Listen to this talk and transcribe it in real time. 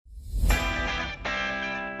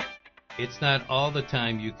It's not all the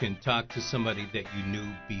time you can talk to somebody that you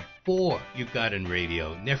knew before you got in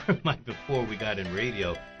radio. Never mind before we got in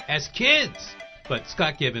radio as kids. But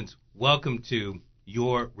Scott Gibbons, welcome to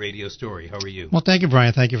your radio story. How are you? Well, thank you,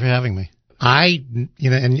 Brian. Thank you for having me. And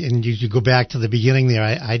you go back to the beginning there.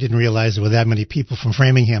 I didn't realize there were that many people from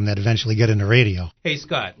Framingham that eventually get into radio. Hey,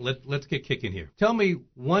 Scott, let's get kicking here. Tell me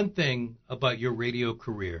one thing about your radio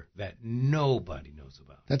career that nobody knows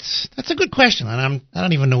about. That's a good question, and I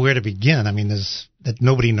don't even know where to begin. I mean, that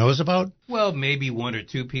nobody knows about? Well, maybe one or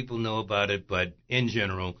two people know about it, but in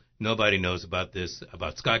general, nobody knows about this,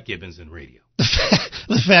 about Scott Gibbons and radio.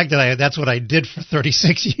 The fact that that's what I did for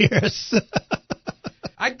 36 years.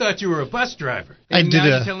 I thought you were a bus driver. And now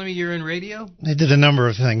you're telling me you're in radio? I did a number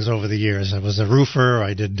of things over the years. I was a roofer.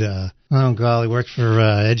 I did, worked for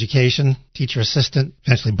education, teacher assistant.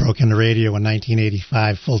 Eventually broke into radio in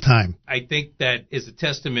 1985 full time. I think that is a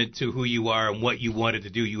testament to who you are and what you wanted to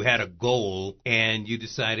do. You had a goal, and you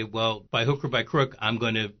decided, well, by hook or by crook, I'm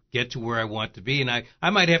going to get to where I want to be, and I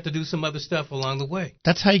might have to do some other stuff along the way.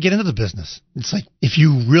 That's how you get into the business. It's like, if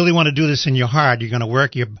you really want to do this in your heart, you're going to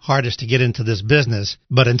work your hardest to get into this business.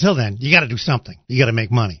 But until then, you got to do something. You got to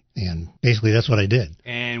make money. And basically, that's what I did.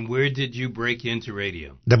 And where did you break into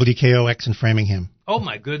radio? WKOX in Framingham. Oh,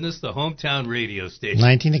 my goodness, the hometown radio station.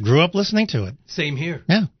 I grew up listening to it. Same here.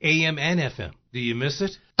 Yeah. AM and FM. Do you miss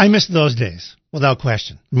it? I miss those days, without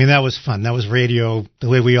question. I mean, that was fun. That was radio, the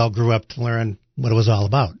way we all grew up to learn what it was all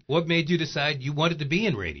about. What made you decide you wanted to be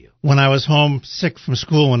in radio? When I was home sick from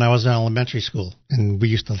school when I was in elementary school, and we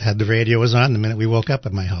used to have the radio was on the minute we woke up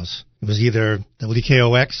at my house. It was either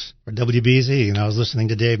WKOX or WBZ, and I was listening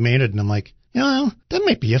to Dave Maynard, and I'm like, that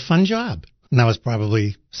might be a fun job. And I was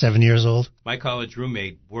probably 7 years old. My college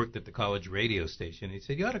roommate worked at the college radio station. He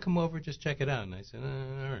said, you ought to come over and just check it out. And I said,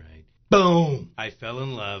 all right. Boom! I fell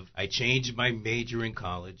in love. I changed my major in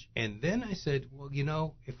college. And then I said, well,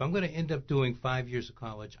 if I'm going to end up doing 5 years of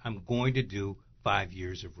college, I'm going to do 5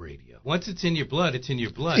 years of radio. Once it's in your blood, it's in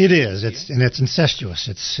your blood. It is. It's incestuous.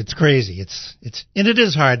 It's crazy. And it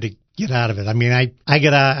is hard to get out of it. I mean,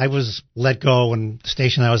 I was let go when the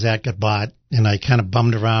station I was at got bought, and I kind of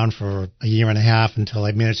bummed around for a year and a half until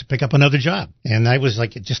I managed to pick up another job. And I was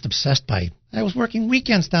just obsessed by it. I was working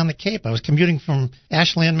weekends down the Cape. I was commuting from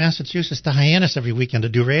Ashland, Massachusetts to Hyannis every weekend to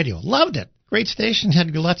do radio. Loved it. Great station.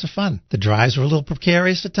 Had lots of fun. The drives were a little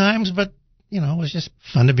precarious at times, but, it was just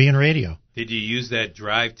fun to be in radio. Did you use that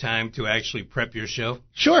drive time to actually prep your show?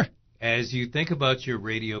 Sure. As you think about your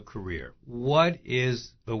radio career, what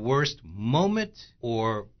is the worst moment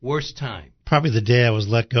or worst time? Probably the day I was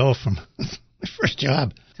let go from my first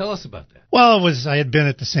job. Tell us about that. Well, I had been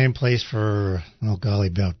at the same place for,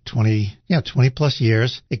 about 20 plus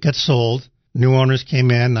years. It got sold. New owners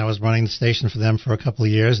came in. I was running the station for them for a couple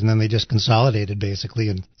of years, and then they just consolidated, basically.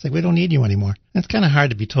 And it's like, we don't need you anymore. And it's kind of hard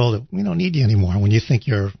to be told that we don't need you anymore when you think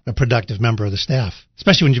you're a productive member of the staff,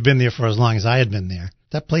 especially when you've been there for as long as I had been there.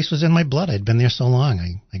 That place was in my blood. I'd been there so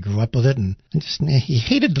long. I grew up with it, and you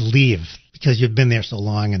hated to leave because you'd been there so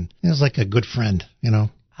long, and it was like a good friend,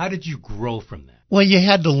 How did you grow from that? Well, you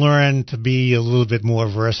had to learn to be a little bit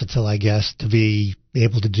more versatile, I guess, to be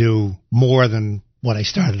able to do more than what I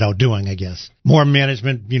started out doing, I guess. More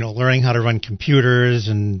management, learning how to run computers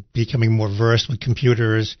and becoming more versed with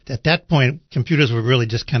computers. At that point, computers were really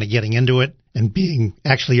just kind of getting into it and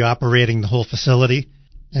actually operating the whole facility.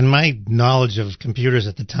 And my knowledge of computers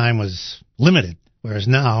at the time was limited, whereas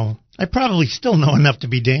now I probably still know enough to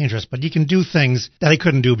be dangerous, but you can do things that I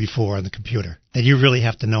couldn't do before on the computer that you really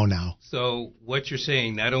have to know now. So what you're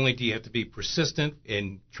saying, not only do you have to be persistent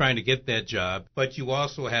in trying to get that job, but you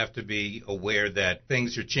also have to be aware that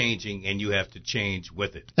things are changing and you have to change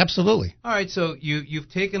with it. Absolutely. All right, so you've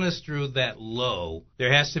taken us through that low.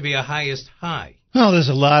 There has to be a highest high. Well, there's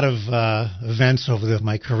a lot of events over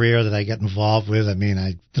my career that I get involved with. I mean,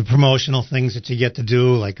 the promotional things that you get to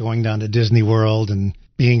do, like going down to Disney World and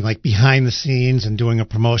being like behind the scenes and doing a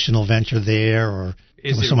promotional venture there,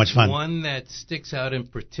 it was so much fun. Is there one that sticks out in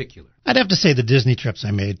particular? I'd have to say the Disney trips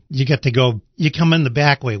I made. You get to go, you come in the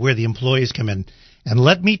back way where the employees come in. And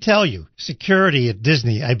let me tell you, security at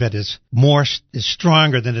Disney, I bet, is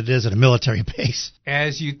stronger than it is at a military base.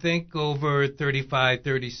 As you think over 35,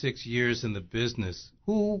 36 years in the business,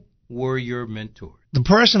 who were your mentors? The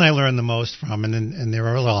person I learned the most from, and there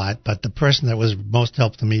are a lot, but the person that was most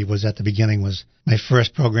helpful to me was at the beginning was my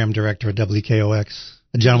first program director at WKOX,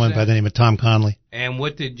 a gentleman by the name of Tom Conley. And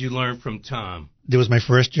what did you learn from Tom? It was my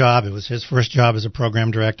first job. It was his first job as a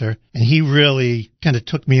program director. And he really kind of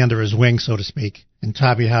took me under his wing, so to speak, and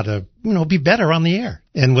taught me how to, be better on the air.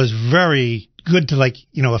 And was very good to, like,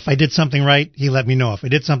 if I did something right, he let me know. If I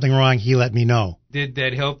did something wrong, he let me know. Did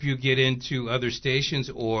that help you get into other stations,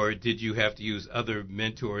 or did you have to use other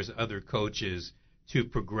mentors, other coaches to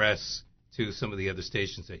progress to some of the other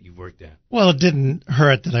stations that you've worked at? Well, it didn't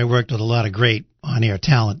hurt that I worked with a lot of great on-air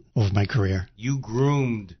talent over my career. You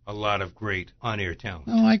groomed a lot of great on-air talent.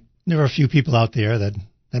 Well, there are a few people out there that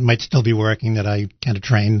might still be working that I kind of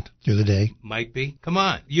trained through the day. Might be. Come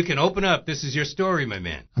on. You can open up. This is your story, my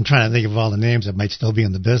man. I'm trying to think of all the names that might still be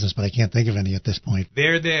in the business, but I can't think of any at this point.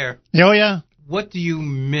 They're there. Oh, yeah. What do you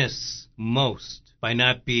miss most by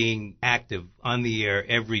not being active on the air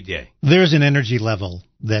every day? There's an energy level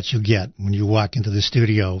that you get when you walk into the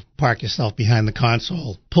studio, park yourself behind the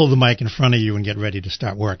console, pull the mic in front of you, and get ready to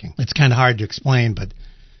start working. It's kind of hard to explain, but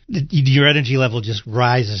your energy level just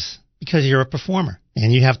rises because you're a performer,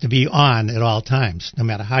 and you have to be on at all times. No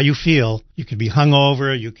matter how you feel, you could be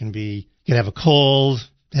hungover, you could have a cold,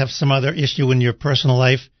 have some other issue in your personal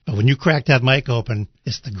life. But when you crack that mic open,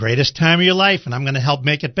 it's the greatest time of your life, and I'm going to help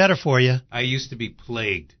make it better for you. I used to be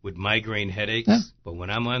plagued with migraine headaches, but when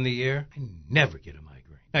I'm on the air, I never get a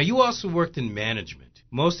migraine. Now, you also worked in management.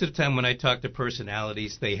 Most of the time when I talk to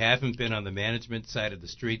personalities, they haven't been on the management side of the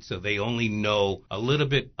street, so they only know a little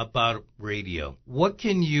bit about radio. What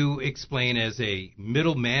can you explain as a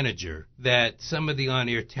middle manager that some of the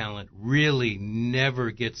on-air talent really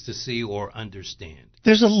never gets to see or understand?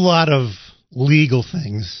 There's a lot of legal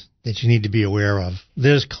things that you need to be aware of.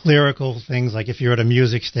 There's clerical things, like if you're at a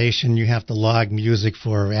music station, you have to log music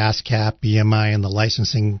for ASCAP, BMI, and the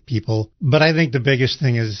licensing people. But I think the biggest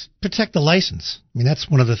thing is protect the license. I mean,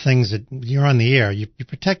 that's one of the things that you're on the air. You're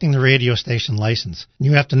protecting the radio station license.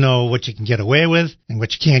 You have to know what you can get away with and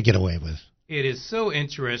what you can't get away with. It is so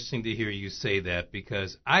interesting to hear you say that,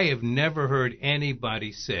 because I have never heard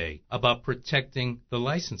anybody say about protecting the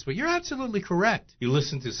license. But you're absolutely correct. You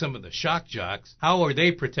listen to some of the shock jocks. How are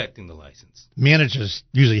they protecting the license? Managers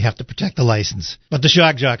usually have to protect the license, but the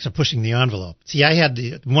shock jocks are pushing the envelope. See, I had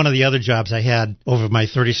one of the other jobs I had over my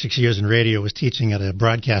 36 years in radio was teaching at a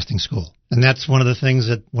broadcasting school. And that's one of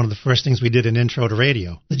the first things we did in Intro to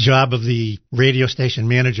Radio. The job of the radio station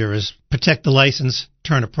manager is protect the license,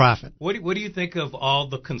 turn a profit. What do you think of all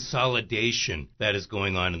the consolidation that is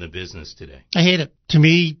going on in the business today? I hate it. To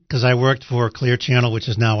me, because I worked for Clear Channel, which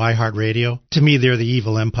is now iHeartRadio, to me they're the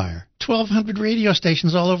evil empire. 1,200 radio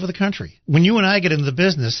stations all over the country. When you and I get into the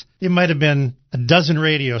business, there might have been a dozen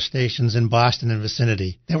radio stations in Boston and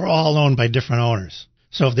vicinity. They were all owned by different owners.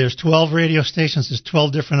 So if there's 12 radio stations, there's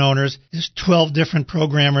 12 different owners, there's 12 different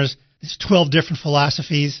programmers, there's 12 different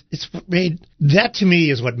philosophies. That to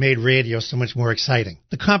me is what made radio so much more exciting.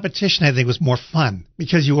 The competition, I think, was more fun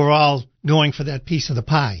because you were all going for that piece of the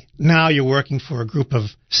pie. Now you're working for a group of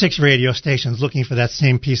 6 radio stations looking for that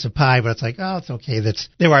same piece of pie, but it's like, oh, it's okay.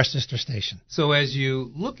 They're our sister station. So as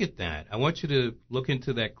you look at that, I want you to look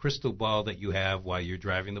into that crystal ball that you have while you're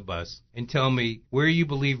driving the bus and tell me where you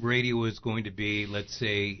believe radio is going to be, let's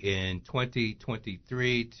say, in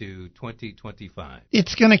 2023 to 2025.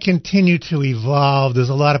 It's going to continue to evolve. There's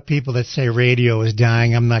a lot of people that say radio is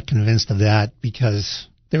dying. I'm not convinced of that because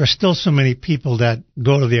there are still so many people that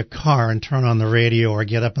go to their car and turn on the radio or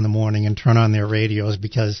get up in the morning and turn on their radios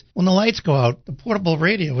because when the lights go out, the portable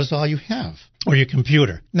radio is all you have, or your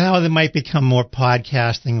computer. Now there might become more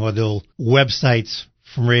podcasting, or websites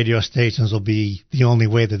from radio stations will be the only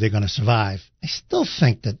way that they're going to survive. I still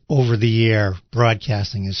think that over-the-air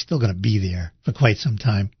broadcasting is still going to be there for quite some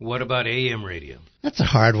time. What about AM radio? That's a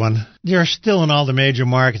hard one. There are still, in all the major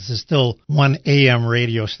markets, there's still one AM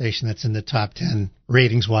radio station that's in the top 10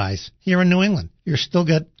 ratings-wise. Here in New England, you've still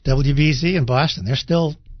got WBZ in Boston. They're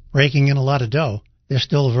still raking in a lot of dough. They're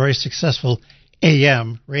still a very successful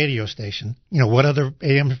AM radio station. What other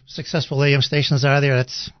successful AM stations are there?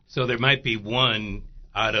 So there might be one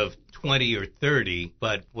out of 20 or 30,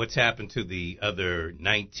 but what's happened to the other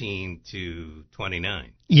 19 to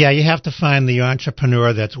 29? Yeah, you have to find the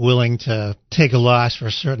entrepreneur that's willing to take a loss for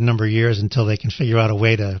a certain number of years until they can figure out a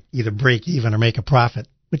way to either break even or make a profit,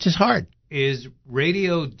 which is hard. Is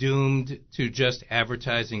radio doomed to just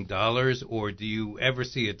advertising dollars, or do you ever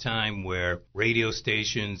see a time where radio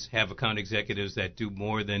stations have account executives that do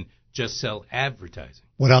more than just sell advertising?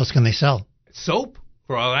 What else can they sell? Soap,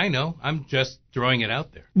 for all I know. I'm just throwing it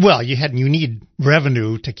out there. Well, you need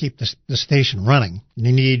revenue to keep the station running.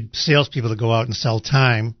 You need salespeople to go out and sell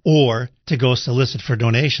time, or to go solicit for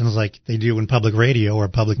donations like they do in public radio or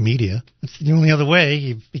public media. That's the only other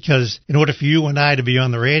way, because in order for you and I to be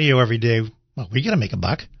on the radio every day, well, we got to make a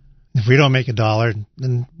buck. If we don't make $1,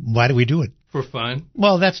 then why do we do it? For fun.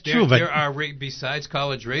 Well, that's true, but there are, besides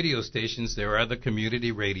college radio stations, there are the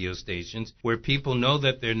community radio stations where people know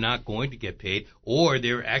that they're not going to get paid, or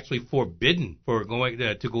they're actually forbidden for going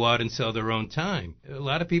to go out and sell their own time. A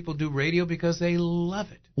lot of people do radio because they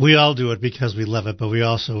love it. we all do it because we love it, but we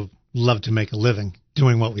also love to make a living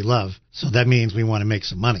doing what we love. So that means we want to make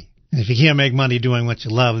some money. And if you can't make money doing what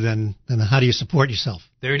you love, then how do you support yourself?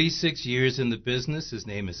 36 years in the business. His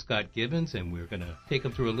name is Scott Gibbons, and we're going to take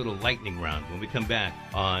him through a little lightning round when we come back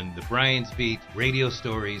on the Brian's Beat Radio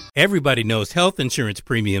Stories. Everybody knows health insurance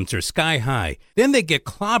premiums are sky high. Then they get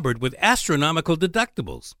clobbered with astronomical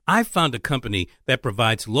deductibles. I've found a company that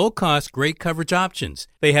provides low-cost, great coverage options.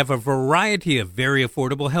 They have a variety of very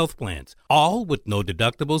affordable health plans, all with no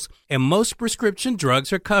deductibles, and most prescription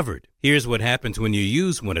drugs are covered. Here's what happens when you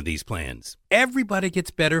use one of these plans. Everybody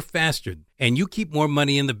gets better faster, and you keep more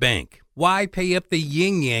money in the bank. Why pay up the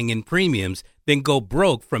yin-yang in premiums, then go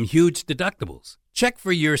broke from huge deductibles? Check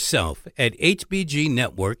for yourself at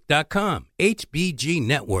hbgnetwork.com.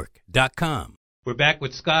 hbgnetwork.com. We're back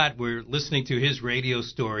with Scott. We're listening to his radio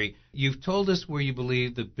story. You've told us where you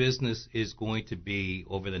believe the business is going to be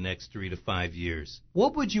over the next 3 to 5 years.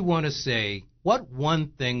 What would you want to say? What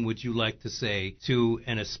one thing would you like to say to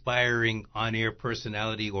an aspiring on-air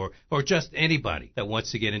personality or just anybody that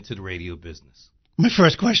wants to get into the radio business? My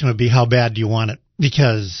first question would be, how bad do you want it?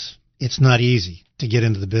 Because it's not easy to get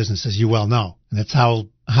into the business, as you well know. And it's how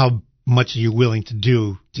much are you willing to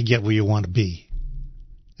do to get where you want to be.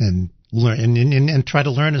 And learn and try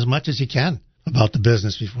to learn as much as you can about the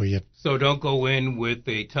business before you. So don't go in with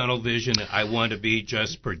a tunnel vision. I want to be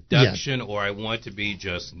just production, or I want to be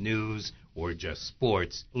just news or just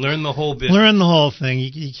sports. Learn the whole business. Learn the whole thing.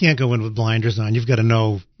 You can't go in with blinders on. You've got to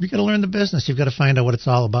know. You've got to learn the business. You've got to find out what it's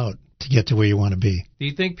all about to get to where you want to be. Do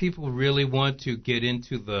you think people really want to get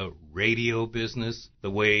into the radio business the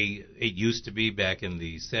way it used to be back in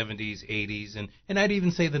the 70s, 80s, and I'd even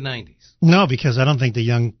say the 90s? No, because I don't think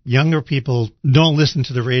the younger people don't listen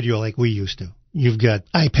to the radio like we used to. You've got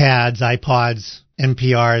iPads, iPods,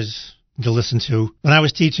 NPRs to listen to. When I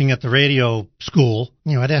was teaching at the radio school,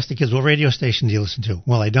 I'd ask the kids, what radio station do you listen to?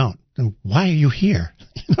 Well, I don't. Then why are you here?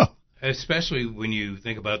 Especially when you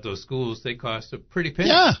think about those schools, they cost a pretty penny.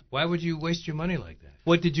 Yeah. Why would you waste your money like that?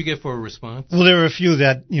 What did you get for a response? Well, there were a few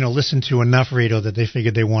that, listened to enough radio that they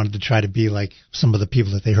figured they wanted to try to be like some of the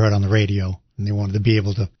people that they heard on the radio, and they wanted to be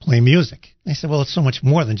able to play music. I said, well, it's so much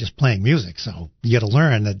more than just playing music, so you got to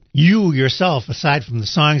learn that you yourself, aside from the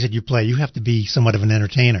songs that you play, you have to be somewhat of an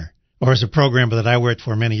entertainer. Or as a programmer that I worked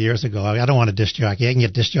for many years ago, I don't want a disc jockey. I can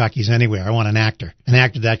get disc jockeys anywhere. I want an actor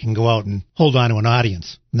that can go out and hold on to an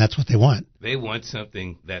audience, and that's what they want. They want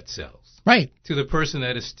something that sells. Right. To the person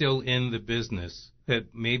that is still in the business,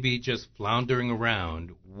 that may be just floundering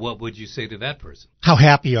around, what would you say to that person? How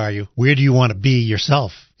happy are you? Where do you want to be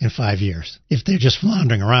yourself in 5 years? If they're just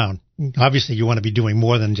floundering around, obviously you want to be doing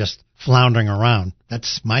more than just floundering around.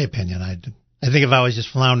 That's my opinion. I think if I was just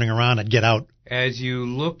floundering around, I'd get out. As you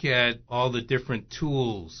look at all the different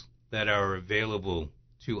tools that are available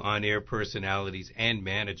to on-air personalities and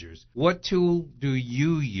managers, what tool do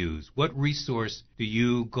you use? What resource do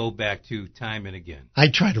you go back to time and again? I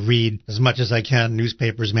try to read as much as I can,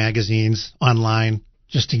 newspapers, magazines, online,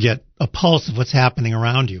 just to get a pulse of what's happening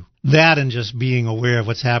around you. That and just being aware of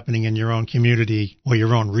what's happening in your own community or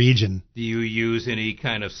your own region. Do you use any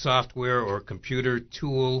kind of software or computer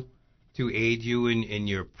tool to aid you in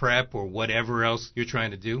your prep or whatever else you're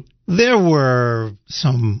trying to do? There were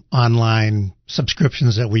some online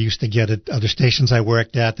subscriptions that we used to get at other stations I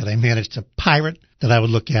worked at that I managed to pirate that I would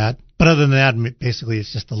look at. But other than that, basically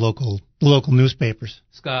it's just the local newspapers.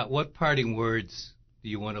 Scott, what parting words do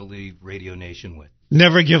you want to leave Radio Nation with?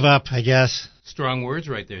 Never give up, I guess. Strong words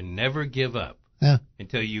right there. Never give up. Yeah.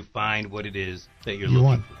 Until you find what it is that you're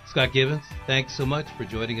looking for. Scott Gibbons, thanks so much for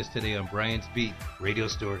joining us today on Brian's Beat Radio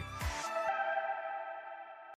Story.